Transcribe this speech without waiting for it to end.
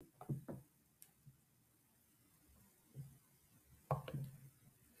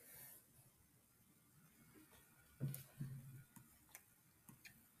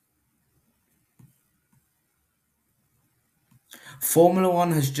Formula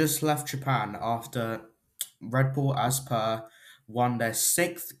One has just left Japan after Red Bull, as per, won their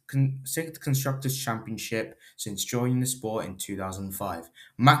sixth constructors championship since joining the sport in 2005.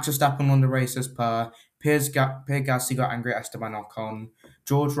 Max Verstappen won the race as per. Pierre Gasly got angry at Esteban Ocon.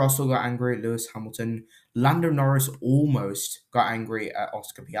 George Russell got angry at Lewis Hamilton. Lando Norris almost got angry at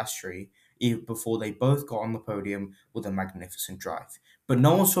Oscar Piastri even before they both got on the podium with a magnificent drive. But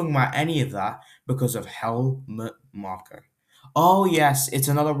no one's talking about any of that because of Helmut Marko. Oh, yes, it's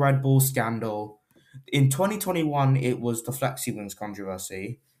another Red Bull scandal. In 2021, it was the Flexi Wings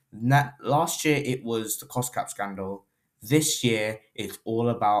controversy. Last year, it was the cost cap scandal. This year, it's all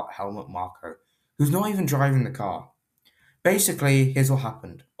about Helmut Marko, who's not even driving the car. Basically, here's what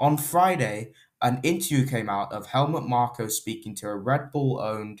happened. On Friday, an interview came out of Helmut Marko speaking to a Red Bull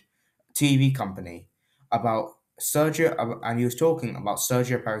owned TV company about and he was talking about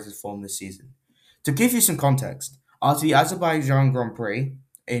Sergio Perez's form this season. To give you some context, after the Azerbaijan Grand Prix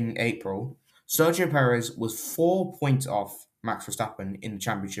in April, Sergio Perez was 4 points off Max Verstappen in the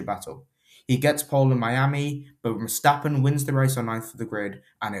championship battle. He gets pole in Miami, but Verstappen wins the race on ninth of the grid,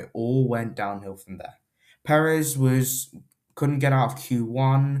 and it all went downhill from there. Perez was couldn't get out of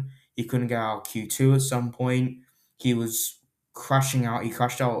Q1. He couldn't get out of Q2 at some point. He was crashing out. He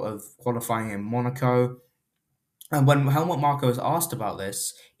crashed out of qualifying in Monaco. And when Helmut Marko was asked about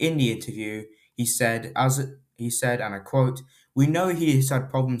this in the interview, he said, and I quote, "We know he has had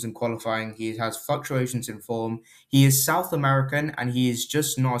problems in qualifying. He has fluctuations in form. He is South American, and he is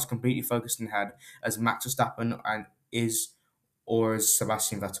just not as completely focused in head as Max Verstappen and is or as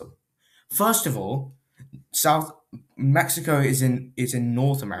Sebastian Vettel." First of all, South Mexico is in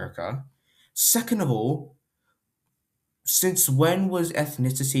North America. Second of all, since when was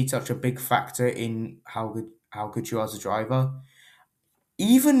ethnicity such a big factor in how good you are as a driver?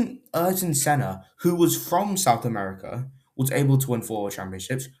 Even Ayrton Senna, who was from South America, was able to win four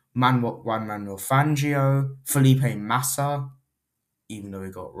championships. Juan Manuel Fangio, Felipe Massa, even though he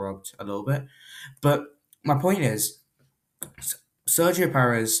got robbed a little bit. But my point is, Sergio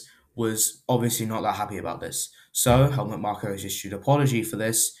Perez was obviously not that happy about this. So Helmut Marko has issued an apology for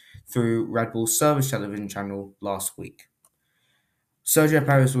this through Red Bull's service television channel last week. Sergio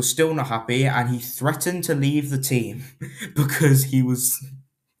Perez was still not happy and he threatened to leave the team because he was.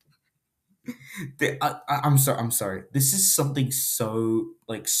 I'm sorry. This is something so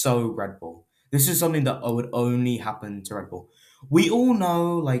Red Bull. This is something that would only happen to Red Bull. We all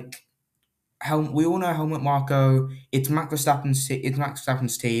know Helmut Marko. It's Max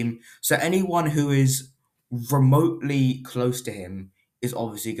Verstappen's team. So anyone who is remotely close to him is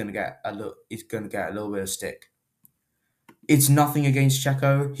obviously going to get a little bit of stick. It's nothing against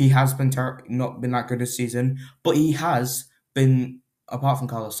Checo. He has not been that good this season, but he has been, apart from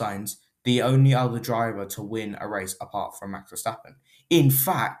Carlos Sainz, the only other driver to win a race apart from Max Verstappen. In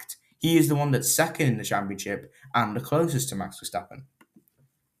fact, he is the one that's second in the championship and the closest to Max Verstappen,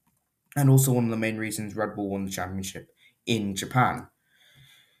 and also one of the main reasons Red Bull won the championship in Japan.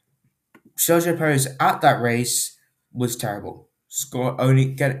 Sergio Perez at that race was terrible.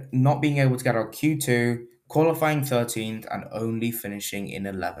 Not being able to get out Q2, qualifying 13th, and only finishing in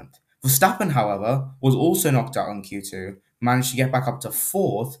 11th. Verstappen, however, was also knocked out on Q2, managed to get back up to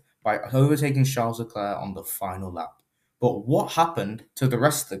 4th by overtaking Charles Leclerc on the final lap. But what happened to the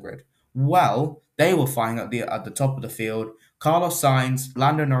rest of the grid? Well, they were flying at the top of the field. Carlos Sainz,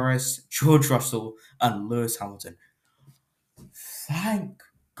 Lando Norris, George Russell, and Lewis Hamilton. Thank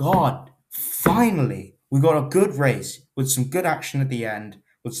God. Finally, we got a good race with some good action at the end,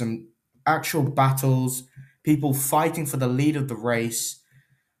 with some actual battles, people fighting for the lead of the race.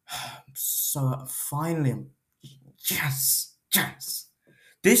 So finally, yes.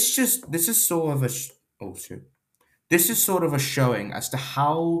 This is sort of a oh shoot. This is sort of a showing as to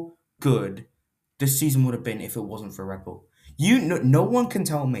how good this season would have been if it wasn't for Red Bull. No one can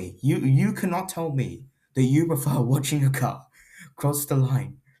tell me. You cannot tell me that you prefer watching a car cross the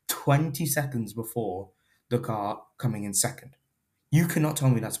line 20 seconds before the car coming in second. You cannot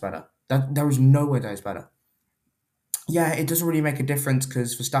tell me that's better. That there is no way that is better. Yeah, it doesn't really make a difference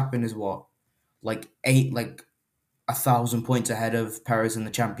because Verstappen is what, like 1,000 points ahead of Perez in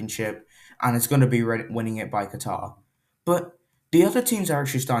the championship, and it's going to be winning it by Qatar. But the other teams are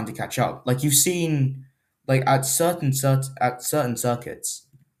actually starting to catch up. Like you've seen, like at certain circuits,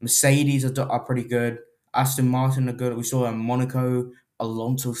 Mercedes are pretty good. Aston Martin are good. We saw in Monaco,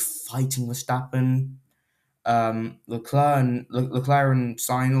 Alonso fighting Verstappen. Leclerc and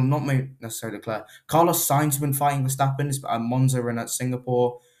Sainz, well, not necessarily Leclerc. Carlos Sainz has been fighting Verstappen at Monza and at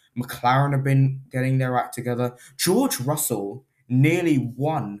Singapore. McLaren have been getting their act together. George Russell nearly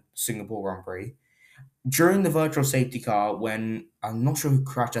won Singapore Grand Prix. during the virtual safety car, when I'm not sure who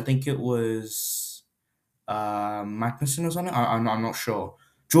crashed, I think it was Magnussen or something. I'm not sure.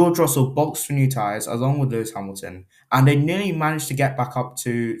 George Russell boxed for new tyres along with Lewis Hamilton, and they nearly managed to get back up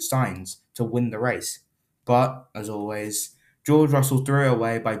to Steins to win the race. But as always, George Russell threw it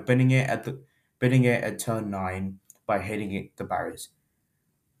away by bidding it at turn 9 by hitting it the barriers.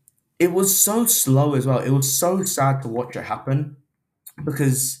 It was so slow as well. It was so sad to watch it happen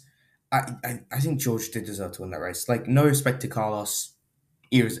because I think George did deserve to win that race. Like, no respect to Carlos.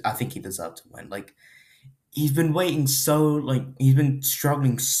 I think he deserved to win. Like, he's been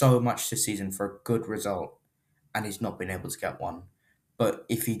struggling so much this season for a good result, and he's not been able to get one. But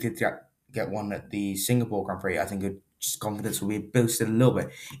if he did get one at the Singapore Grand Prix, I think his confidence will be boosted a little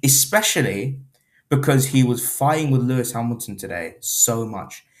bit, especially because he was fighting with Lewis Hamilton today so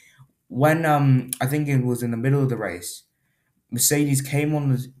much. When I think it was in the middle of the race, Mercedes came on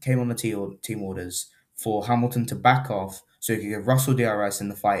the team orders for Hamilton to back off so he could give Russell DRS in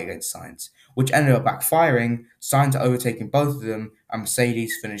the fight against Sainz, which ended up backfiring, Sainz overtaking both of them, and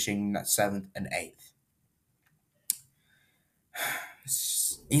Mercedes finishing at seventh and eighth.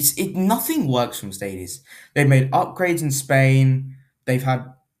 Nothing works from Mercedes. They've made upgrades in Spain. They've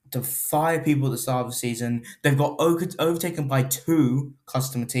had to fire people at the start of the season. They've got overtaken by two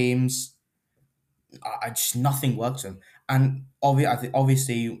customer teams. I just nothing works for him. And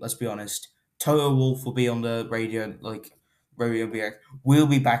obviously, let's be honest, Toto Wolff will be on the radio, be like, "We'll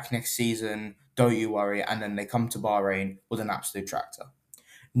be back next season. Don't you worry." And then they come to Bahrain with an absolute tractor.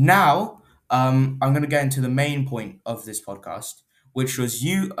 Now, I'm going to get into the main point of this podcast, which was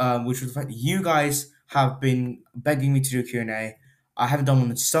the fact that you guys have been begging me to do a Q&A. I haven't done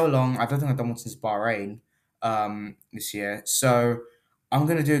one in so long. I don't think I've done one since Bahrain this year. So I'm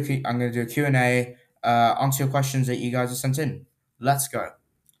gonna do a Q&A, answer your questions that you guys have sent in. Let's go.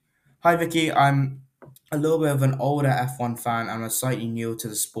 Hi Vicky, I'm a little bit of an older F1 fan. I'm a slightly new to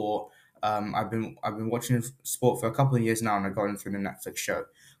the sport. I've been watching sport for a couple of years now, and I've gone through the Netflix show.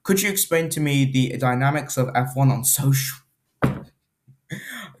 Could you explain to me the dynamics of F1 on social?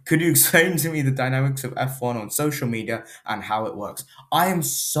 Could you explain to me the dynamics of F1 on social media and how it works? I am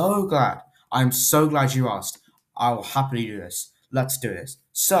so glad. I'm so glad you asked. I will happily do this. Let's do this.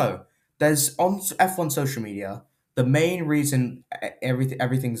 So, there's on F1 social media, the main reason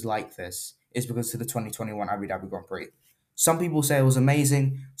everything's like this is because of the 2021 Abu Dhabi Grand Prix. Some people say it was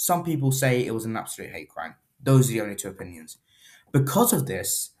amazing, some people say it was an absolute hate crime. Those are the only two opinions. Because of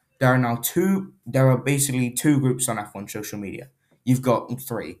this, there are basically two groups on F1 social media. You've got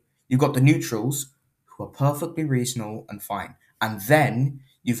three. You've got the neutrals, who are perfectly reasonable and fine. And then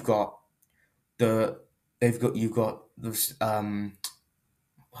the you've got this how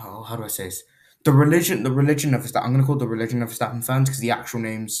do I say this? The religion of Verstappen. I'm gonna call it the religion of Verstappen fans because the actual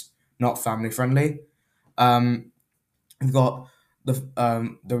name's not family friendly. Um We've got the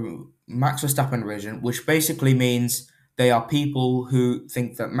Max Verstappen religion, which basically means they are people who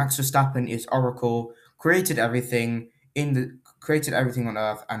think that Max Verstappen is Oracle, created everything on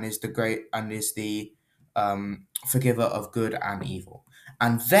Earth, and is the forgiver of good and evil.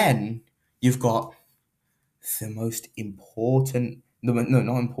 And then you've got the most important, no,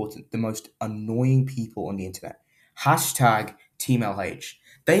 not important, the most annoying people on the internet. Hashtag Team LH.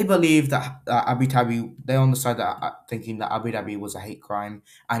 They believe that Abu Dhabi, they're on the side that thinking that Abu Dhabi was a hate crime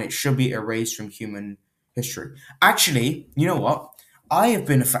and it should be erased from human history. Actually, you know what? I have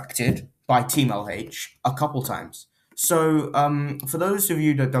been affected by Team LH a couple times. So, for those of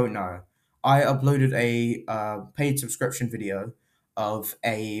you that don't know, I uploaded a paid subscription video of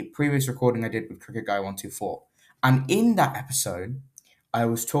a previous recording I did with Cricket Guy 124. And in that episode, I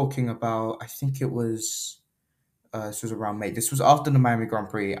was talking about, I think it was, this was around May. This was after the Miami Grand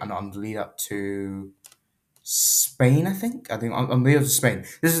Prix and on the lead up to Spain, I think. I think on the lead up to Spain.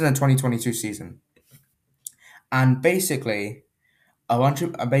 This is in the 2022 season. And basically, I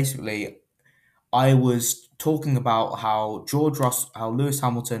was talking about how Lewis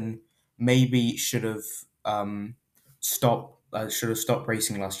Hamilton maybe should have stopped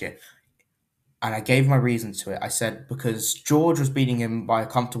racing last year. And I gave my reasons to it. I said because George was beating him by a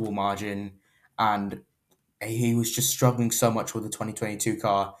comfortable margin, and he was just struggling so much with the 2022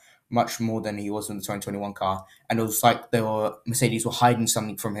 car, much more than he was in the 2021 car. And it was like Mercedes were hiding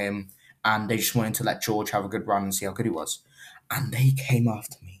something from him, and they just wanted to let George have a good run and see how good he was. And they came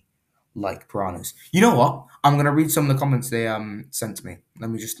after me like piranhas. You know what? I'm gonna read some of the comments they sent to me.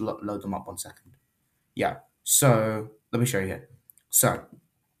 Let me just load them up 1 second. Yeah. So let me show you here. So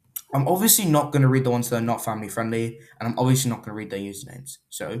I'm obviously not going to read the ones that are not family friendly, and I'm obviously not going to read their usernames.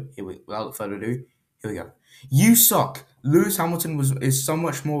 So without further ado, Here we go. You suck. Lewis Hamilton is so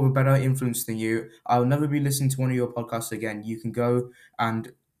much more of a better influence than you. I'll never be listening to one of your podcasts again. And you can go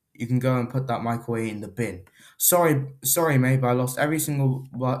and put that mic away in the bin. Sorry, mate, but I lost every single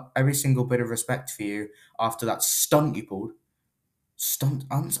bit of respect for you after that stunt you pulled.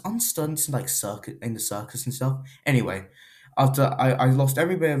 On stunts like circus in the circus and stuff. Anyway, after I lost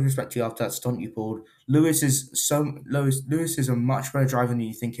every bit of respect to you after that stunt you pulled. Lewis is a much better driver than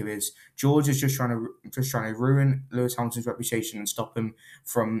you think he is. George is just trying to ruin Lewis Hamilton's reputation and stop him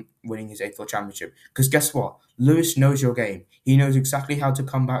from winning his eighth world championship. Because guess what? Lewis knows your game. He knows exactly how to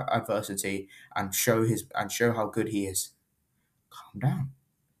combat adversity and show how good he is. Calm down.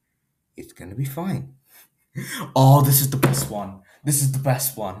 It's gonna be fine. Oh, this is the best one. This is the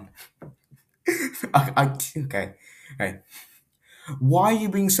best one. Okay. Okay. Why are you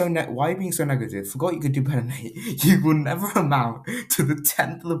being so negative? Forgot you could do better, Nate. You will never amount to the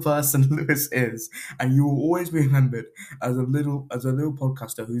tenth of the person Lewis is, and you will always be remembered as a little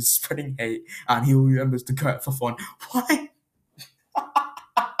podcaster who's spreading hate, and he will remember to go out for fun. Why?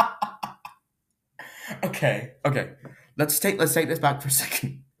 Okay. Let's take this back for a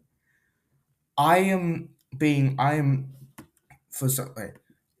second. I am for so wait.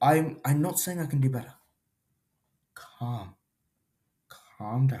 I'm not saying I can do better. Calm.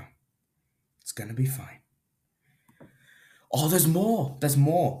 Calm down. It's gonna be fine. Oh, there's more. There's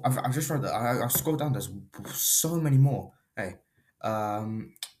more. I've just read that. I've scrolled down. There's so many more. Hey,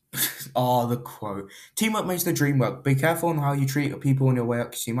 um, oh, the quote: "Teamwork makes the dream work. Be careful on how you treat people on your way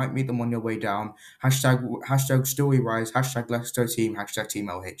up, because you might meet them on your way down." Hashtag story rise. Hashtag let's go team. Hashtag team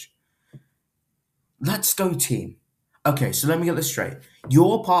LH. Let's go team. Okay, so let me get this straight.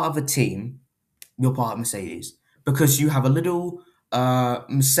 You're part of a team. You're part of Mercedes because you have a little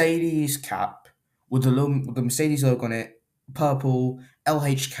Mercedes cap with the Mercedes logo on it, purple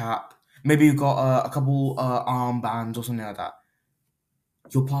LH cap. Maybe you've got a couple armbands or something like that.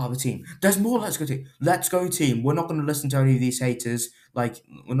 You're part of a team. There's more. Let's go team. Let's go team. We're not going to listen to any of these haters. Like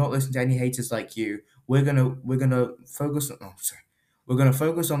we're not listening to any haters like you. We're gonna focus. Oh, sorry. We're gonna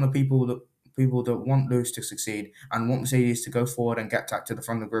focus on the people that want Lewis to succeed and want Mercedes to go forward and get back to the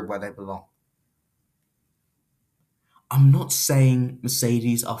front of the grid where they belong. I'm not saying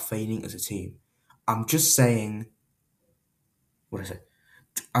Mercedes are failing as a team. I'm just saying, what is it?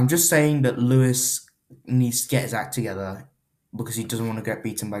 I'm just saying that Lewis needs to get his act together because he doesn't want to get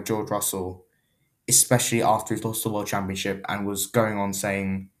beaten by George Russell, especially after he's lost the world championship and was going on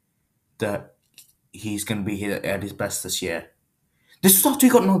saying that he's going to be here at his best this year. This was after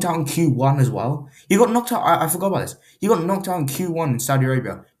he got knocked out in Q1 as well. He got knocked out. I forgot about this. He got knocked out in Q1 in Saudi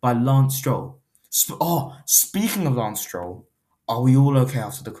Arabia by Lance Stroll. Speaking of Lance Stroll, are we all okay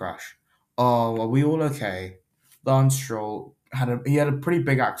after the crash? Oh, are we all okay? Lance Stroll had a pretty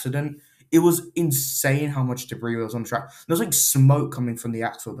big accident. It was insane how much debris was on the track. There was like smoke coming from the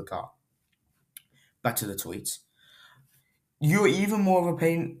axle of the car. Back to the tweets. You're even more of a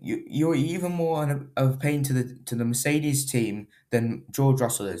pain. You're even more of a pain to the Mercedes team than George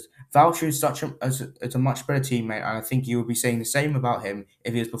Russell is. Valtteri is as a much better teammate, and I think you would be saying the same about him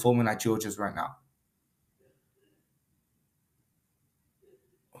if he was performing like George is right now.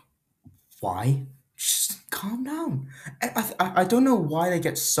 Why? Just calm down. I don't know why they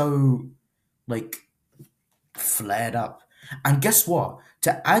get so like flared up. And guess what?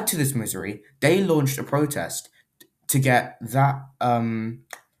 To add to this misery, they launched a protest to get that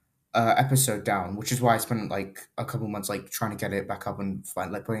episode down, which is why I spent like a couple months like trying to get it back up and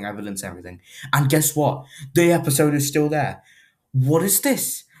find like putting evidence and everything. And guess what? The episode is still there. What is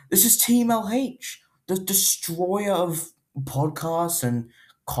this? This is Team LH, the destroyer of podcasts and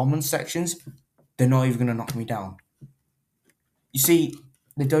comment sections. They're not even gonna knock me down. You see,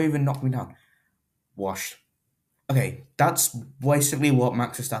 they don't even knock me down. Washed. Okay, that's basically what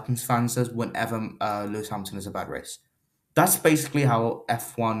Max Verstappen's fan says whenever Lewis Hamilton is a bad race. That's basically how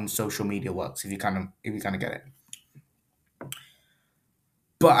F1 social media works. If you kind of get it.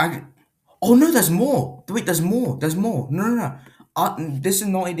 But oh no, there's more. Wait, there's more. There's more. No. This is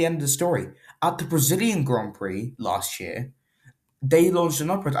not the end of the story. At the Brazilian Grand Prix last year, they launched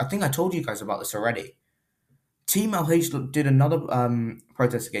another protest. I think I told you guys about this already. Team LH did another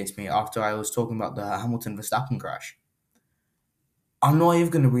protest against me after I was talking about the Hamilton Verstappen crash. I'm not even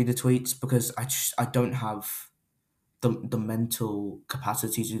going to read the tweets because I don't have the mental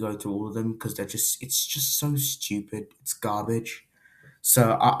capacity to go through all of them because it's just so stupid. It's garbage.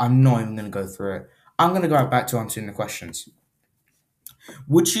 So I'm not even going to go through it. I'm going to go back to answering the questions.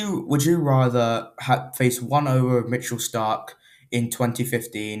 Would you rather face one over of Mitchell Stark in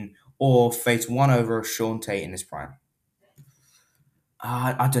 2015 or face one over of Sean Tate in his prime?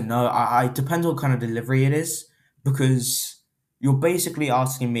 I don't know. I depends what kind of delivery it is, because you're basically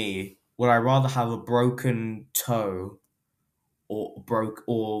asking me, would I rather have a broken toe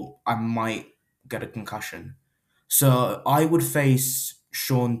or I might get a concussion. So I would face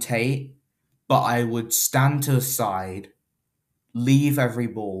Sean Tate, but I would stand to the side, leave every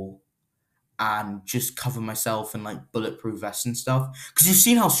ball, and just cover myself in like bulletproof vests and stuff. Because you've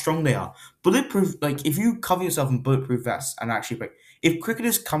seen how strong they are. Bulletproof, like if you cover yourself in bulletproof vests and actually play, if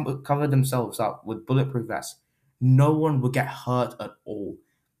cricketers cover themselves up with bulletproof vests, no one would get hurt at all.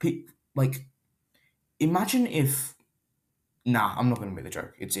 Like imagine if, nah, I'm not gonna make the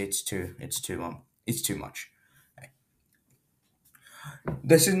joke. It's too much.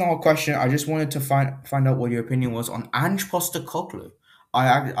 This is not a question. I just wanted to find out what your opinion was on Ange Postecoglou.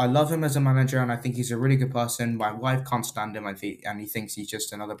 I love him as a manager, and I think he's a really good person. My wife can't stand him, and he thinks he's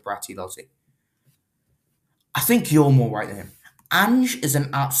just another bratty lozzie. I think you're more right than him. Ange is an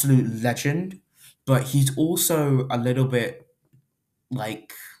absolute legend, but he's also a little bit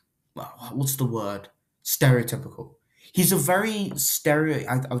like, what's the word? Stereotypical. He's a very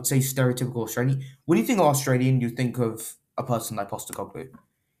I would say stereotypical Australian. When you think of Australian, you think of a person like Postecoglou.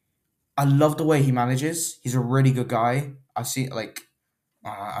 I love the way he manages. He's a really good guy. I see like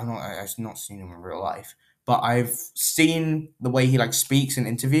I've not seen him in real life, but I've seen the way he like speaks in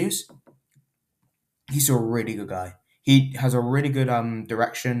interviews. He's a really good guy. He has a really good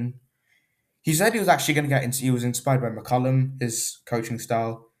direction. He said he was actually going to get into. He was inspired by McCullum, his coaching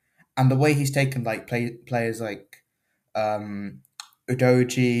style, and the way he's taken like players like um,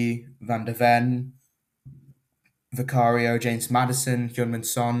 Udoji, Van der Ven, Vicario, James Madison, Hyunmin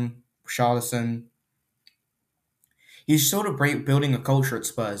Son, Charlison. He's sort of building a culture at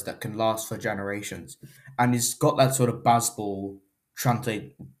Spurs that can last for generations, and he's got that sort of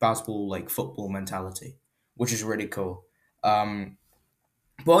translate Bazball like football mentality, which is really cool. Um,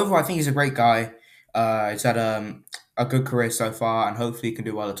 but overall, I think he's a great guy. He's had a good career so far, and hopefully he can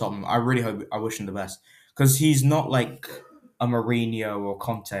do well at Tottenham. I really hope. I wish him the best, because he's not like a Mourinho or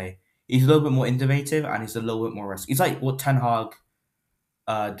Conte. He's a little bit more innovative, and he's a little bit more risky. He's like what Ten Hag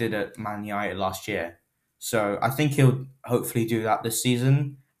did at Man United last year. So I think he'll hopefully do that this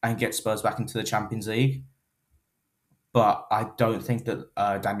season and get Spurs back into the Champions League. But I don't think that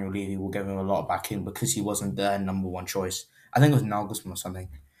Daniel Levy will give him a lot back in, because he wasn't their number one choice. I think it was Nagelsmann or something.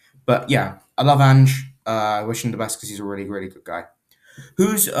 But yeah, I love Ange. I wish him the best because he's a really, really good guy.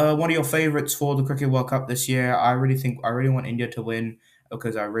 Who's one of your favourites for the Cricket World Cup this year? I really want India to win,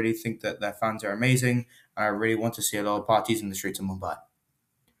 because I really think that their fans are amazing. And I really want to see a lot of parties in the streets of Mumbai.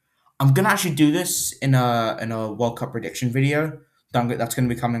 I'm gonna actually do this in a World Cup prediction video. That's gonna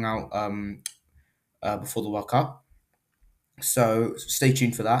be coming out before the World Cup. So stay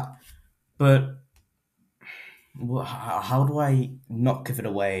tuned for that. But how do I not give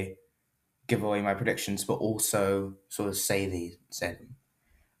away my predictions, but also sort of say them?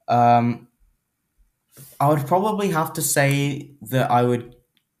 Um, I would probably have to say that I would.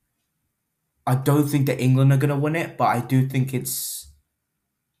 I don't think that England are gonna win it, but I do think it's.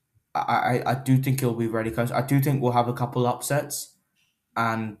 I do think it'll be really close. I do think we'll have a couple upsets,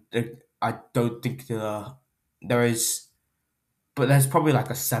 and I don't think there is, but there's probably like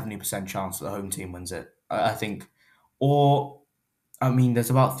a 70% chance that the home team wins it. I think, or I mean, there's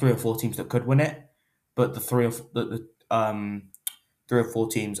about 3 or 4 teams that could win it, but the 3 or 4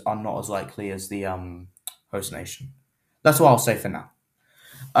 teams are not as likely as the host nation. That's what I'll say for now.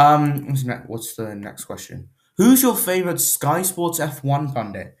 What's the next question? Who's your favorite Sky Sports F1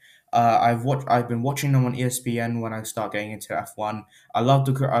 pundit? I've been watching them on ESPN when I start getting into F1. I love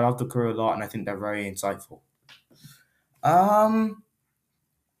the crew a lot, and I think they're very insightful. Um.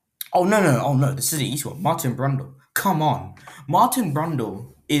 Oh no! This is an easy one. Martin Brundle. Come on, Martin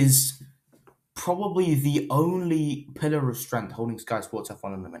Brundle is probably the only pillar of strength holding Sky Sports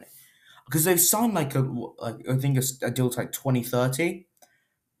F1 in the minute, because they've signed I think a deal to like 2030.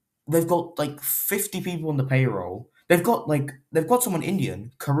 They've got like 50 people on the payroll. They've got someone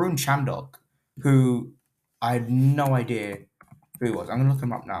Indian, Karun Chandok, who I had no idea who he was. I'm gonna look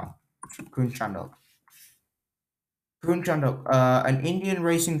him up now. Karun Chandok. Karun Chandok, an Indian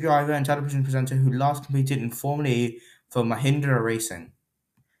racing driver and television presenter who last competed in Formula E for Mahindra Racing.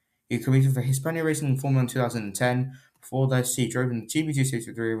 He competed for Hispania Racing in Formula 1 in 2010. Before this, he drove in the TB2 Series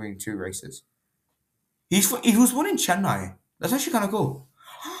for 3 winning 2 races. He was born in Chennai. That's actually kind of cool.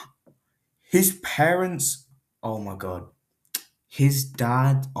 His parents, oh my god. His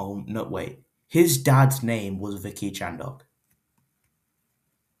dad, oh no, wait. His dad's name was Vicky Chandok.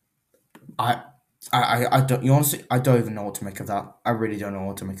 I, I don't, you honestly, I don't even know what to make of that. I really don't know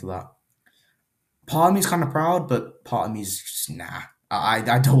what to make of that. Part of me is kind of proud, but part of me is just, nah.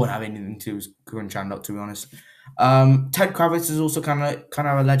 I don't want to have anything to do with Corinne Chandler, to be honest. Ted Kravitz is also kind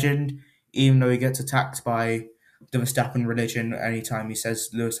of a legend, even though he gets attacked by the Verstappen religion anytime he says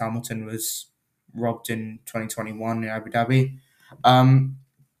Lewis Hamilton was robbed in 2021 in Abu Dhabi. Um,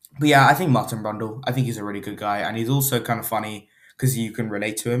 but yeah, I think Martin Brundle. I think he's a really good guy, and he's also kind of funny because you can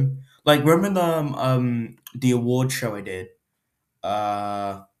relate to him. Like remember the award show I did?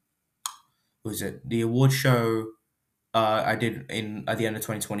 What was it the award show I did in at the end of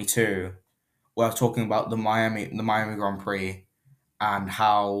 2022, where I was talking about the Miami Grand Prix and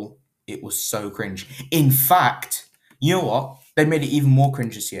how it was so cringe. In fact, you know what? They made it even more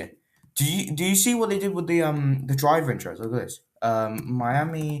cringe this year. Do you see what they did with the driver intros? Look at this.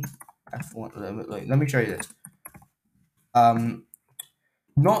 Miami F1. Let me show you this. Um,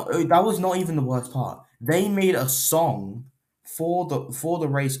 not that was not even the worst part. They made a song for the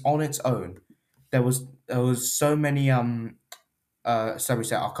race on its own. There was so many sorry,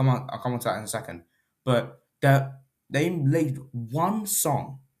 set. I'll come on to that in a second. But they made one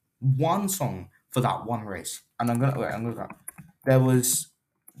song for that one race, and I'm gonna go. There was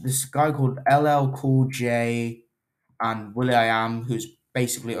this guy called LL Cool J and Willie I Am, who's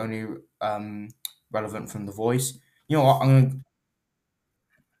basically only relevant from The Voice. You know what?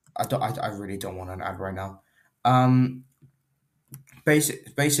 I really don't want an ad right now. Um,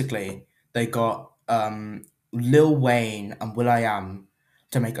 basically, they got Lil Wayne and Will I Am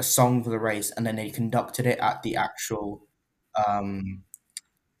to make a song for the race, and then they conducted it um, at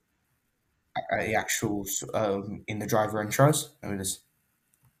the actual in the driver intros. I mean,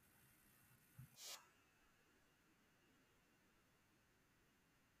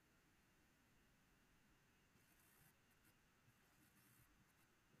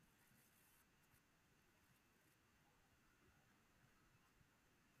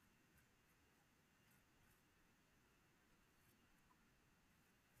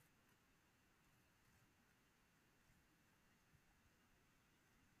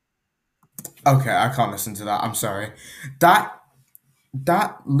 okay, I can't listen to that. I'm sorry. That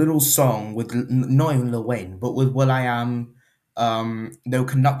that little song with not even Lil Wayne, but with Will I Am, they were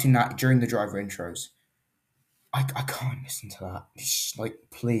conducting that during the driver intros. I can't listen to that. Like,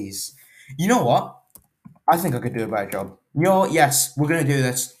 please. You know what? I think I could do a better job. You know what? Yes, we're gonna do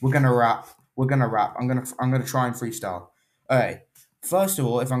this. We're gonna rap. We're gonna rap. I'm gonna try and freestyle. Okay. First of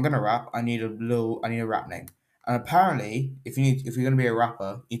all, if I'm gonna rap, I need a rap name. And apparently, if you're gonna be a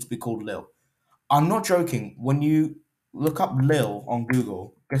rapper, you need to be called Lil. I'm not joking. When you look up Lil on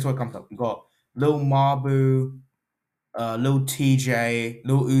Google, guess what comes up? You got Lil Mabu, Lil TJ,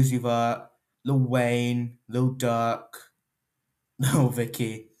 Lil Uzi Vert, Lil Wayne, Lil Durk, Lil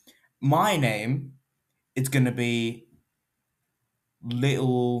Vicky. My name, it's gonna be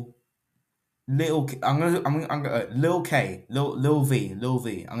Little I'm gonna Lil K, Lil V, Lil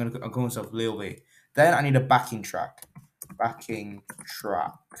V. I'm calling myself Lil V. Then I need a backing track. Backing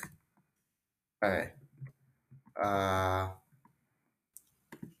track. Okay. Uh,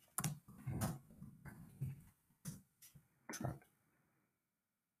 track.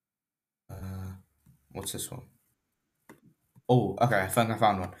 Uh, what's this one? Oh, okay. I think I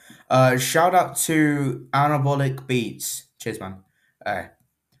found one. Shout out to Anabolic Beats. Cheers, man. Uh,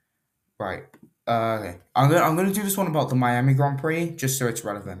 right. Okay. I'm gonna do this one about the Miami Grand Prix, just so it's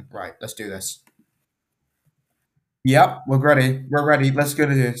relevant. Right. Let's do this. Yep, we're ready. We're ready. Let's go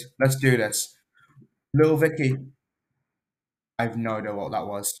to this. Let's do this. Little Vicky. I have no idea what that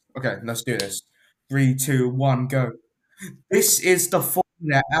was. Okay, let's do this. Three, two, one, go. This is the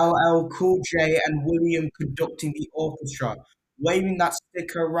formula. LL Cool J and William conducting the orchestra, waving that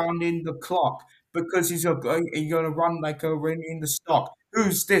sticker around in the clock because he's gonna run like a ring in the stock.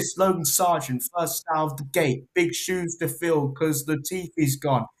 Who's this? Logan Sargent, first out of the gate. Big shoes to fill because the teeth is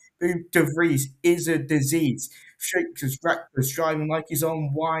gone. Boot de Vries is a disease. Shakes his breakfast, driving like he's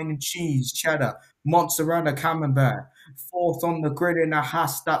on wine and cheese, cheddar, mozzarella, camembert. Fourth on the grid in a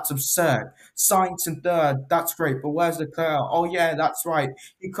Haas, that's absurd. Science and third, that's great, but where's the curl? Oh yeah, that's right.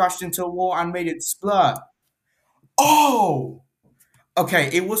 He crashed into a wall and made it splurt. Oh,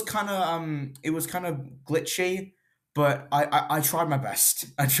 okay. It was kind of glitchy, but I tried my best.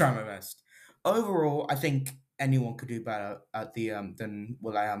 I tried my best. Overall, I think anyone could do better at the than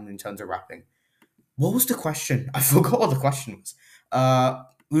what I am in terms of rapping. What was the question? I forgot what the question was.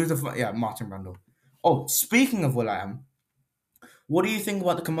 Who's yeah, Martin Brundle. Oh, speaking of Will I Am, what do you think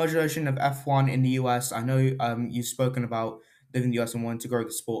about the commercialization of F1 in the US? I know you've spoken about living in the US and wanting to grow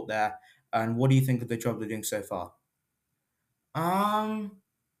the sport there. And what do you think of the job they're doing so far? Um,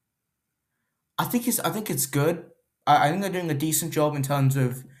 I think it's good. I think they're doing a decent job in terms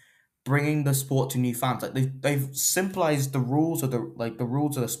of bringing the sport to new fans. Like they've simplified the rules of the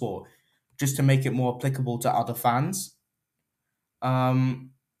rules of the sport just to make it more applicable to other fans.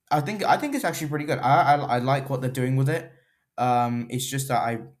 Um, I think it's actually pretty good. I like what they're doing with it. It's just that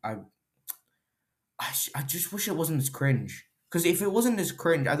I just wish it wasn't as cringe. Because if it wasn't as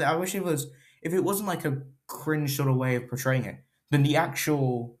cringe, I wish it was. If it wasn't like a cringe sort of way of portraying it, then the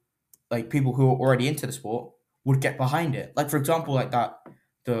actual like people who are already into the sport would get behind it. Like for example, like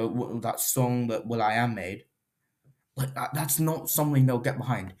that song that Will I Am made. Like that's not something they'll get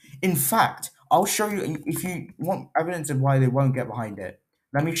behind. In fact, I'll show you if you want evidence of why they won't get behind it.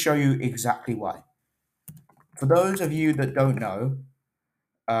 Let me show you exactly why. For those of you that don't know,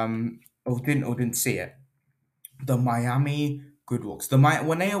 or didn't see it, the Miami Good Walks.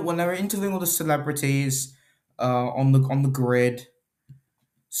 When they were interviewing all the celebrities, on the grid.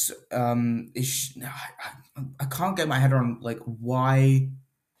 I can't get my head on like why.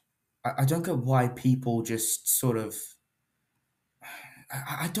 I don't get why people just sort of.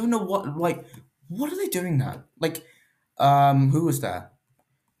 I don't know what are they doing now? Like, who was there?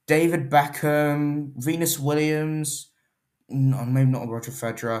 David Beckham, Venus Williams, no, maybe not Roger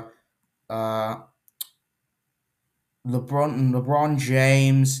Federer, uh, LeBron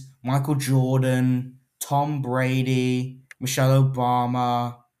James, Michael Jordan, Tom Brady, Michelle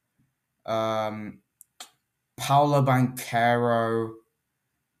Obama, um, Paolo Banchero,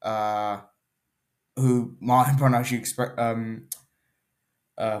 uh, who Martin Brown actually for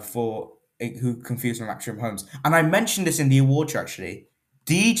who confused my Maximum Holmes. And I mentioned this in the award show actually.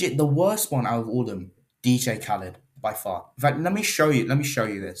 DJ, the worst one out of all of them, DJ Khaled by far. In fact, let me show you. Let me show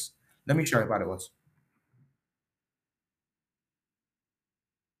you this. Let me show you what it was.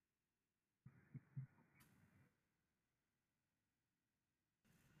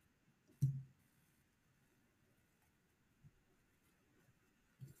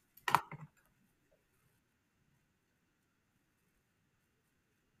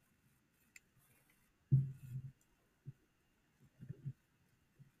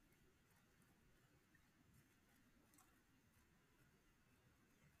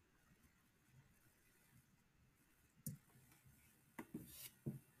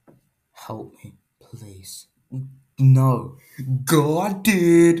 Help me, please. No, God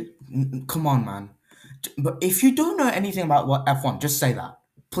did. Come on, man. But if you don't know anything about what F1, just say that.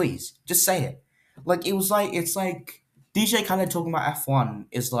 Please, just say it. Like it's like DJ Khaled talking about F1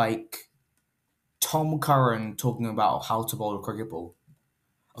 is like Tom Curran talking about how to bowl a cricket ball.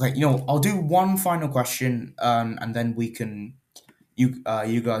 Okay, I'll do one final question, and then we can.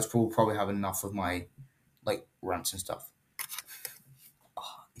 You guys will probably have enough of my like rants and stuff.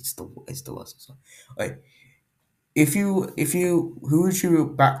 It's the worst. Okay, if you who would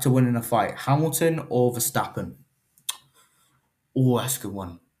you back to win in a fight, Hamilton or Verstappen? Oh, that's a good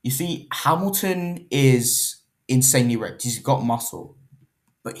one. You see, Hamilton is insanely ripped. He's got muscle,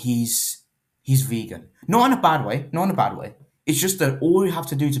 but he's vegan. Not in a bad way. Not in a bad way. It's just that all you have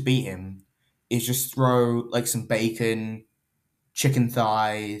to do to beat him is just throw like some bacon, chicken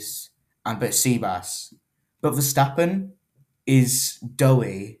thighs, and a bit of sea bass. But Verstappen is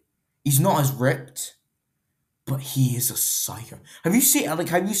doughy. He's not as ripped, but he is a psycho. Have you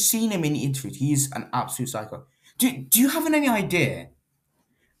seen him in the interviews? He's an absolute psycho. Do you have any idea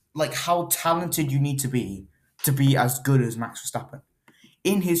like how talented you need to be as good as Max Verstappen?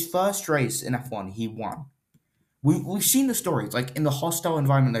 In his first race in F1, he won. We've seen the stories like in the hostile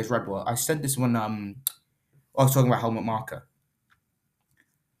environment there's Red Bull. I said this when I was talking about Helmut Marko.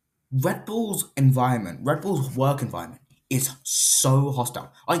 Red Bull's work environment is so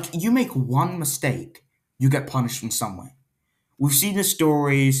hostile. Like you make one mistake, you get punished in some way. We've seen the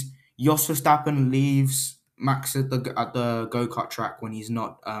stories. Jos Verstappen leaves Max at the go kart track when he's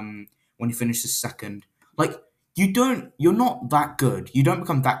not when he finishes second. Like you're not that good. You don't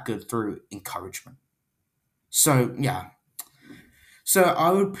become that good through encouragement. So yeah, so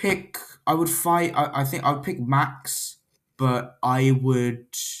I would fight. I think I would pick Max, but I would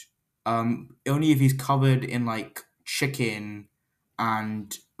only if he's covered in like chicken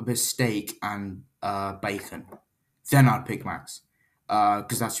and a bit of steak and bacon. Then I'd pick Max,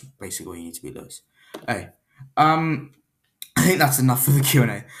 because that's basically what you need to be, Lewis. Hey, um, I think that's enough for the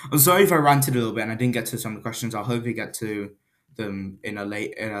Q&A. I'm sorry if I ranted a little bit and I didn't get to some of the questions. I'll hopefully get to them in a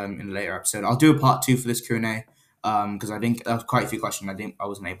later episode. I'll do a part two for this Q&A, because I think there was quite a few questions I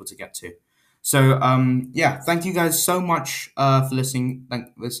wasn't able to get to. So yeah, thank you guys so much for listening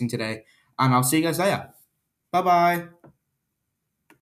today, and I'll see you guys later. Bye bye.